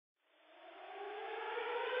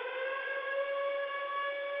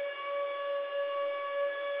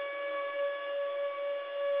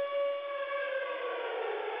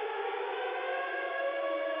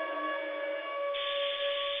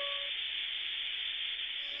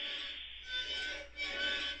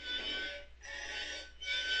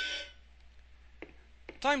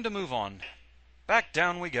Time to move on. Back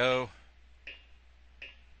down we go.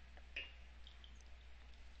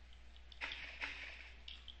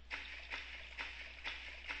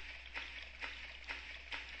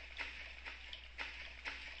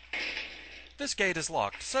 This gate is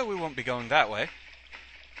locked, so we won't be going that way.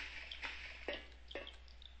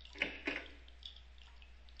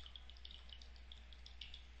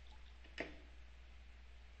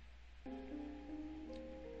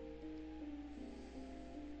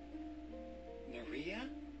 Maria?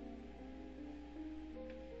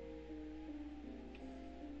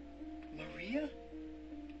 Maria?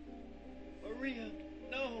 Maria,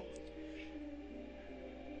 no!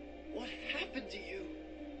 What happened to you?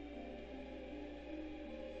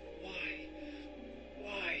 Why?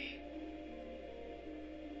 Why?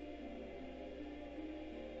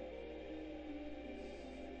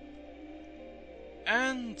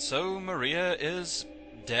 And so Maria is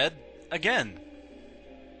dead again.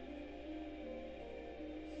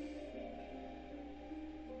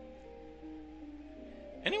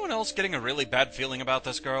 Anyone else getting a really bad feeling about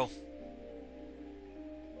this girl?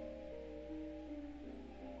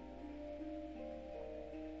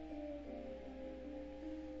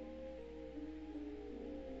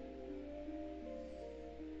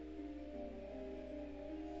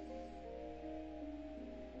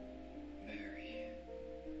 Mary.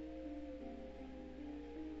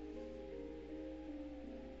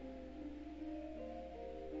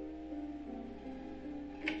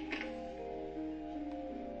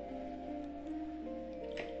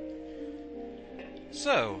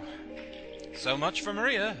 So much for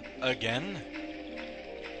Maria, again.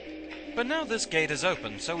 But now this gate is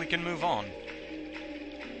open, so we can move on.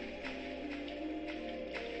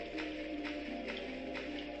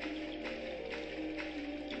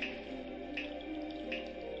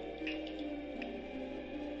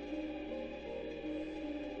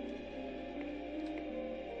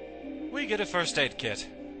 We get a first aid kit.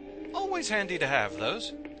 Always handy to have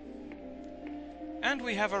those. And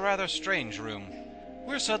we have a rather strange room.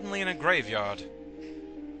 We're suddenly in a graveyard.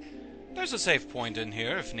 There's a save point in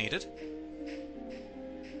here if needed.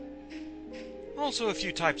 Also a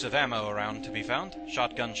few types of ammo around to be found.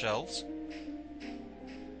 Shotgun shells.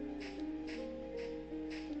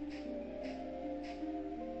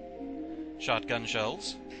 Shotgun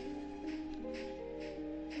shells.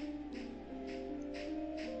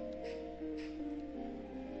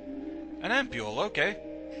 An ampule, okay.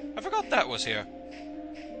 I forgot that was here.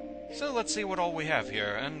 So let's see what all we have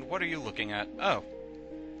here, and what are you looking at? Oh.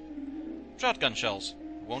 Shotgun shells.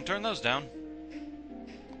 Won't turn those down.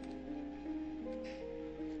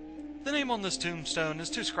 The name on this tombstone is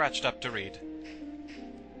too scratched up to read.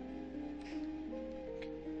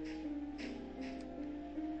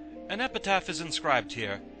 An epitaph is inscribed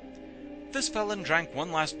here. This felon drank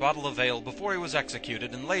one last bottle of ale before he was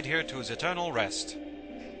executed and laid here to his eternal rest.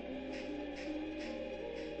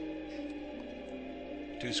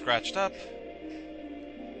 Too scratched up.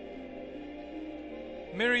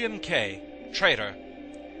 Miriam K. Traitor.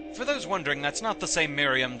 For those wondering, that's not the same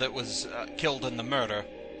Miriam that was killed in the murder.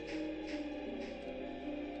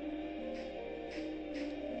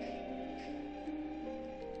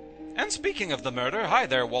 And speaking of the murder, hi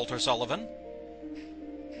there, Walter Sullivan.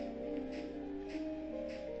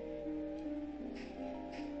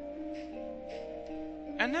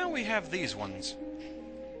 And now we have these ones.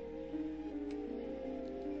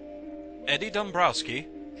 Eddie Dombrowski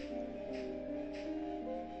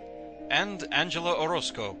and Angela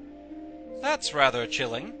Orozco. That's rather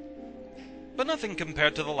chilling, but nothing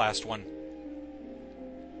compared to the last one.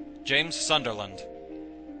 James Sunderland.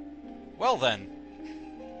 Well then,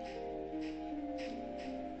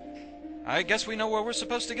 I guess we know where we're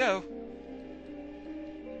supposed to go.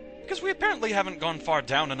 Because we apparently haven't gone far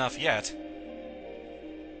down enough yet.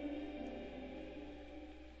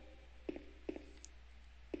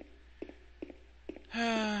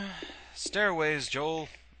 Stairways, Joel.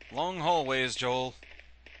 Long hallways, Joel.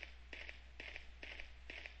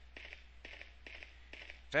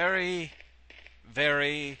 Very,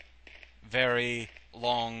 very, very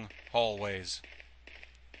long hallways.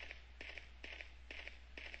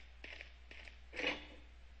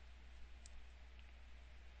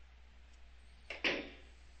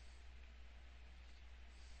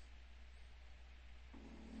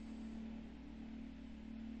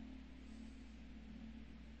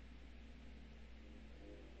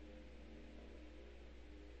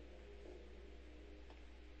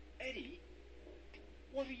 Eddie?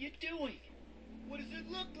 What are you doing? What does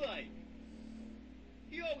it look like?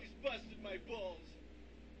 He always busted my balls.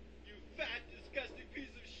 You fat, disgusting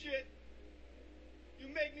piece of shit.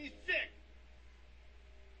 You make me sick.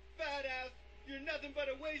 you're nothing but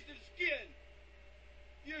a waste of skin.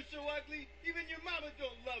 You're so ugly, even your mama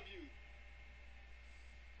don't love you.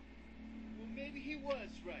 Well, maybe he was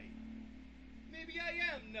right. Maybe I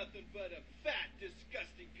am nothing but a fat,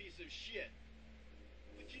 disgusting piece of shit.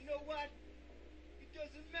 But you know what? It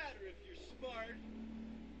doesn't matter if you're smart,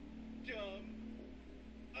 dumb,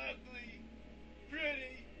 ugly,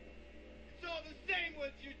 pretty. It's all the same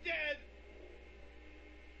once you're dead.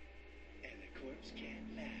 And the corpse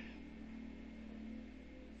can't laugh.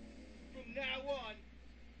 From now on,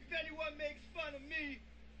 if anyone makes fun of me,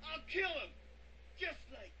 I'll kill him. Just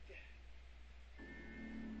like that.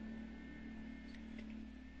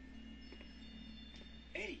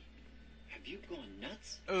 Eddie, have you gone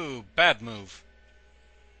nuts? Ooh, bad move.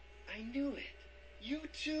 I knew it. You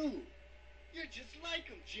too. You're just like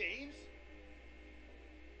him, James.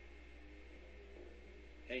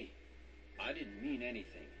 Hey, I didn't mean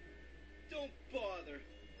anything. Don't bother.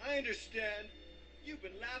 I understand. You've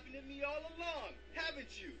been laughing at me all along,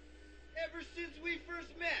 haven't you? Ever since we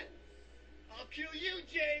first met. I'll kill you,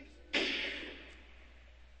 James.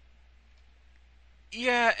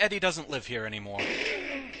 Yeah, Eddie doesn't live here anymore.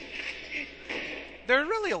 There are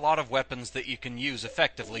really a lot of weapons that you can use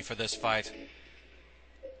effectively for this fight.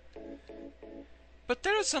 But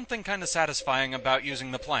there is something kind of satisfying about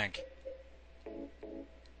using the plank.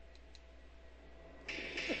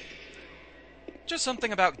 Just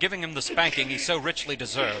something about giving him the spanking he so richly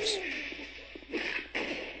deserves.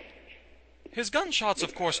 His gunshots,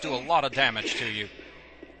 of course, do a lot of damage to you.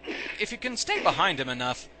 If you can stay behind him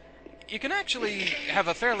enough, you can actually have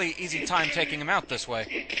a fairly easy time taking him out this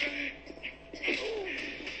way.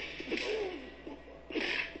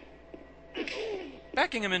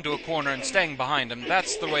 Backing him into a corner and staying behind him,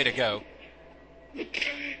 that's the way to go.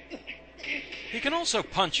 He can also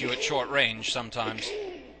punch you at short range sometimes.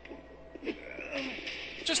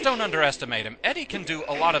 Just don't underestimate him. Eddie can do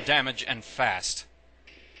a lot of damage and fast.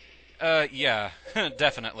 Yeah,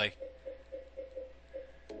 definitely.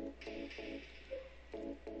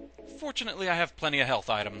 Fortunately, I have plenty of health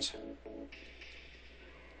items.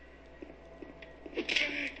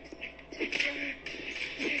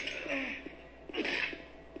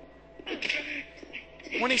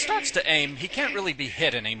 When he starts to aim, he can't really be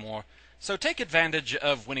hit anymore, so take advantage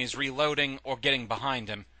of when he's reloading or getting behind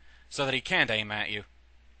him, so that he can't aim at you.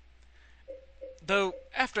 Though,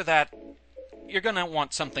 after that, you're gonna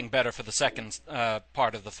want something better for the second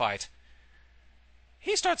part of the fight.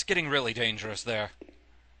 He starts getting really dangerous there.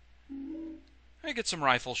 I get some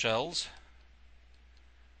rifle shells.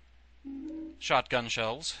 Shotgun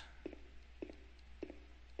shells.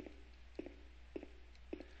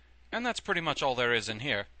 And that's pretty much all there is in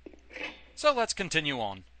here. So let's continue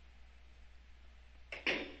on.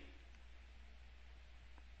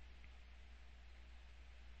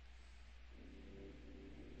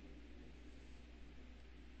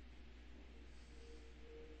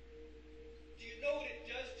 Do you know what it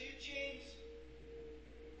does to you, James?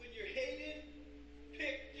 When you're hated,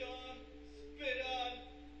 picked on, spit on,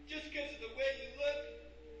 just because of the way you look,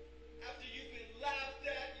 after you've been laughed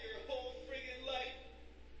at your whole friggin' life.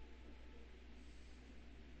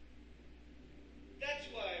 That's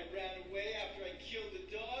why I ran away after I killed the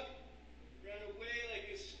dog. Ran away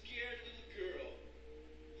like a scared little girl.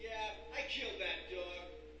 Yeah, I killed that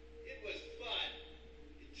dog. It was fun.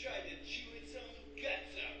 It tried to chew its own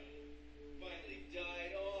guts out. Finally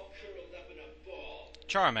died all curled up in a ball.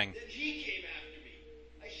 Charming. Then he came after me.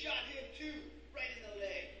 I shot him too, right in the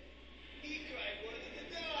leg. He cried more than the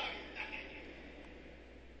dog.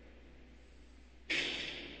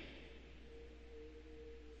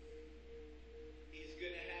 He's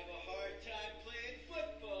gonna have a hard time playing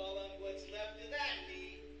football on what's left of that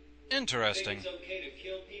knee. Interesting. Think it's okay to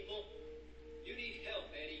kill people? You need help,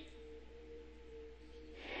 Eddie.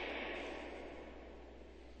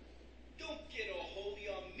 Don't get all holy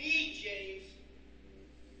on me, James.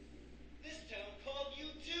 This town called you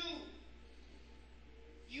too.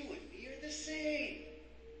 You and me are the same.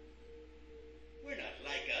 We're not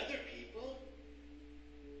like other people.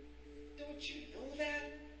 Don't you know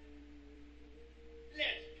that?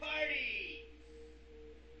 Let's party!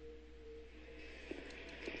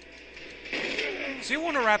 So you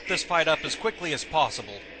want to wrap this fight up as quickly as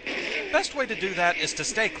possible. Best way to do that is to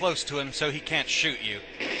stay close to him so he can't shoot you.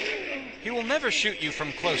 He will never shoot you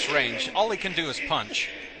from close range. All he can do is punch.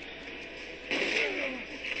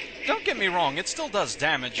 Don't get me wrong, it still does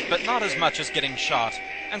damage, but not as much as getting shot.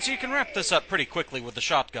 And so you can wrap this up pretty quickly with the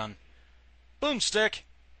shotgun. Boomstick!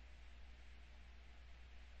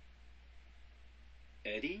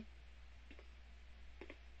 Eddie?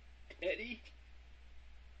 Eddie?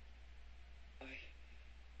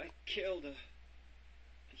 I killed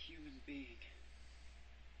human being.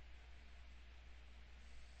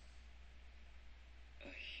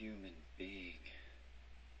 A human being.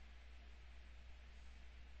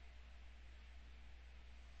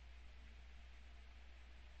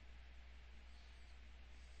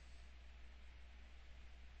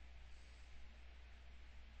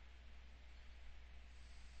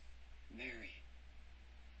 Mary.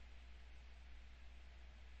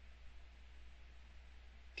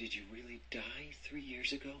 Did you really die 3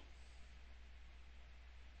 years ago?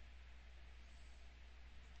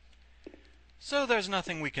 So there's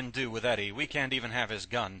nothing we can do with Eddie. We can't even have his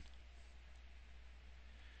gun.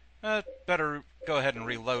 Better go ahead and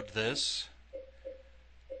reload this.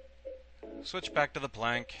 Switch back to the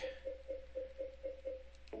plank.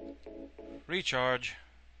 Recharge.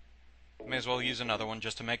 May as well use another one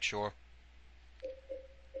just to make sure.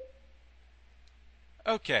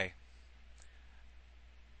 Okay.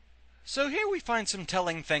 So here we find some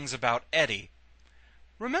telling things about Eddie.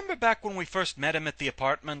 Remember back when we first met him at the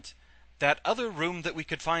apartment? That other room that we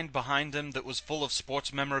could find behind him that was full of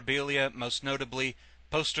sports memorabilia, most notably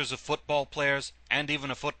posters of football players, and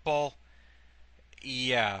even a football?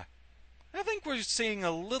 Yeah. I think we're seeing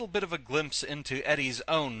a little bit of a glimpse into Eddie's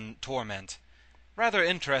own torment. Rather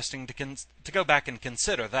interesting to go back and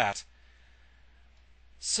consider that.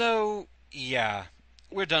 So, yeah,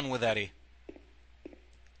 we're done with Eddie.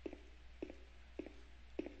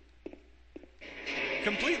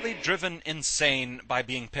 Completely driven insane by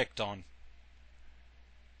being picked on.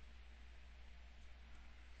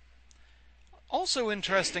 Also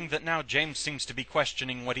interesting that now James seems to be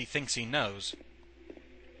questioning what he thinks he knows.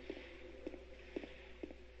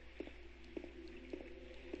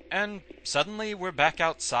 And suddenly we're back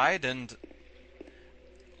outside and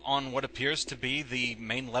on what appears to be the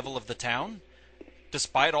main level of the town.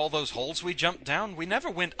 Despite all those holes we jumped down, we never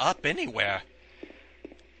went up anywhere.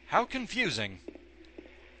 How confusing.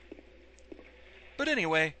 But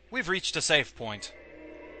anyway, we've reached a save point.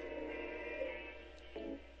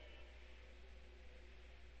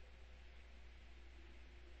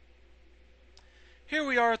 Here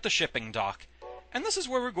we are at the shipping dock, and this is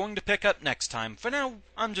where we're going to pick up next time. For now,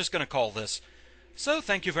 I'm just going to call this. So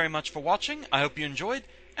thank you very much for watching, I hope you enjoyed,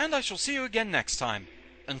 and I shall see you again next time.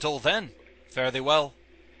 Until then, fare thee well.